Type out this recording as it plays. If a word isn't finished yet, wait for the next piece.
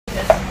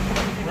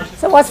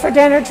So what's for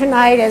dinner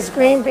tonight is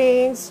green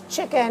beans,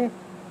 chicken,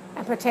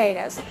 and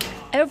potatoes.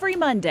 Every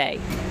Monday,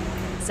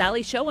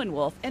 Sally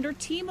Schonewolf and her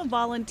team of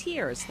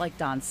volunteers like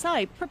Don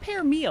Sipe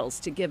prepare meals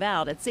to give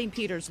out at St.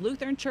 Peter's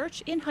Lutheran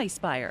Church in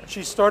Highspire.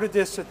 She started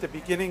this at the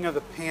beginning of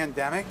the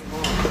pandemic.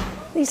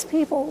 These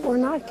people were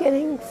not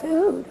getting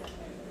food.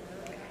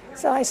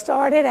 So I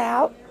started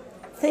out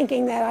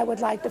thinking that I would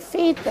like to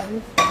feed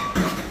them.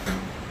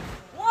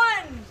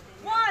 One.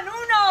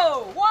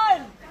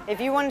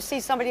 If you want to see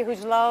somebody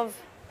who's loved,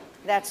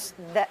 that's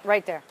that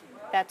right there.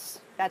 That's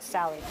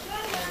Sally.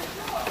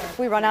 If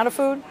we run out of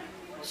food,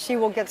 she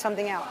will get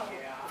something out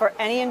for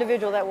any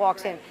individual that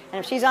walks in. And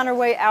if she's on her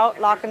way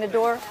out, locking the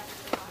door,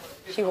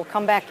 she will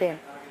come back in.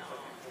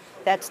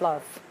 That's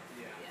love.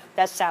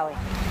 That's Sally.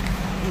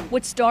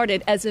 What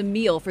started as a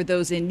meal for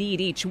those in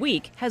need each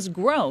week has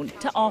grown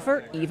to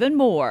offer even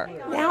more.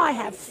 Now I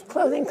have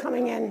clothing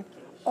coming in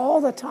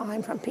all the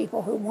time from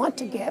people who want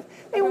to give.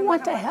 They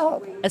want to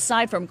help.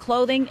 Aside from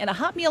clothing and a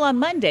hot meal on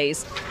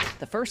Mondays,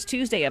 the first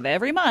Tuesday of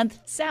every month,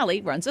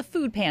 Sally runs a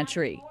food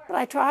pantry. But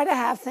I try to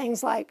have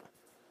things like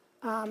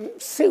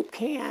soup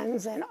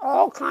cans and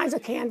all kinds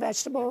of canned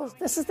vegetables.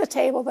 This is the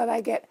table that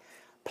I get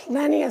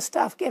plenty of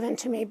stuff given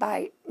to me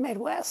by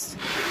Midwest.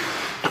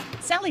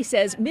 Sally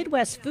says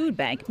Midwest Food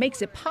Bank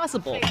makes it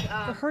possible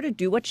for her to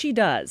do what she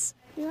does.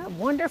 You have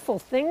wonderful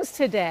things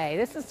today.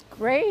 This is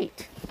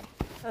great.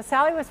 So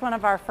Sally was one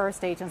of our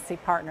first agency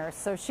partners,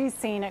 so she's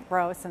seen it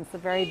grow since the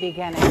very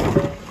beginning.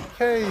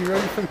 Okay, you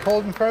ready for the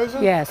cold and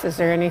frozen? Yes, is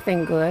there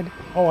anything good?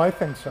 Oh, I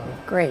think so.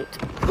 Great.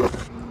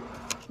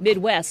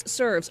 Midwest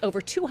serves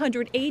over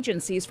 200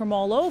 agencies from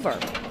all over,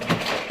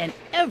 and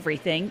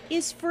everything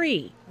is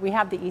free. We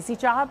have the easy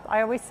job,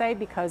 I always say,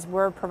 because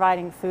we're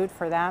providing food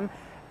for them.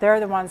 They're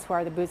the ones who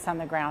are the boots on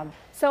the ground.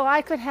 So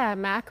I could have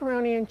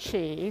macaroni and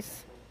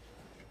cheese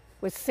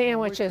with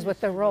sandwiches with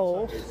the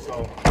rolls.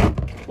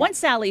 Once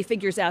Sally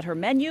figures out her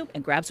menu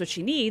and grabs what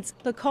she needs,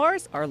 the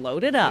cars are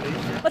loaded up.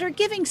 But her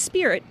giving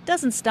spirit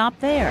doesn't stop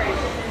there.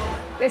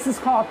 This is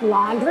called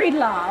Laundry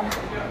Love.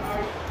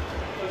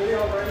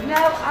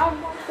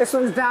 This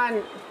one's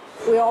done.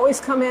 We always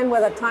come in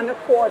with a ton of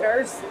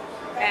quarters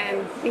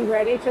and be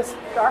ready to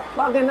start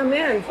plugging them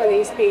in for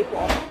these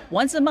people.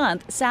 Once a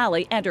month,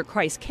 Sally and her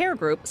Christ Care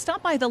group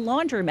stop by the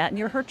laundromat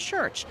near her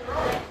church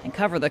and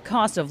cover the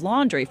cost of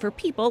laundry for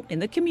people in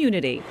the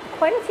community.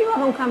 Quite a few of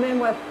them come in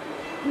with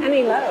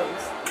many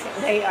loads.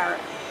 They are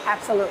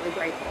absolutely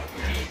grateful.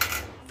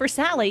 For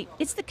Sally,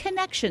 it's the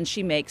connections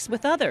she makes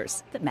with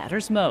others that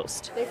matters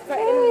most.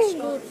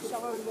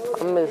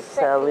 I miss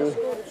Sally.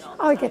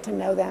 I get to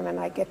know them and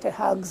I get to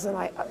hugs, and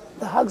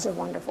the hugs are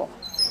wonderful.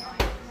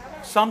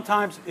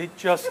 Sometimes it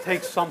just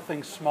takes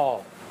something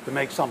small to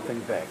make something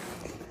big.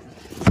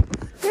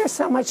 There's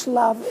so much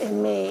love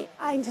in me.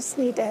 I just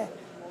need to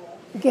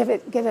give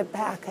it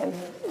back and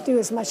do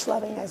as much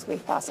loving as we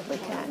possibly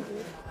can.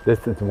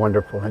 This is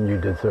wonderful, and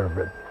you deserve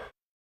it.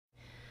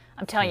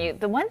 I'm telling you,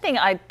 the one thing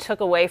I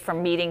took away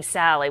from meeting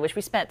Sally, which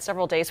we spent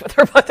several days with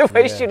her, by the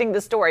way, shooting the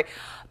story,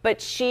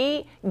 but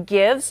she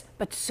gives,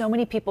 but so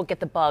many people get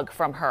the bug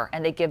from her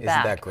and they give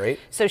back. Isn't that great?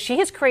 So she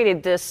has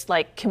created this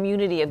like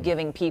community of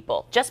giving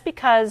people just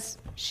because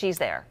she's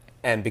there.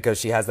 And because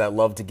she has that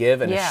love to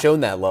give and has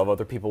shown that love,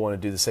 other people want to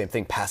do the same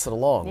thing, pass it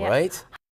along, right?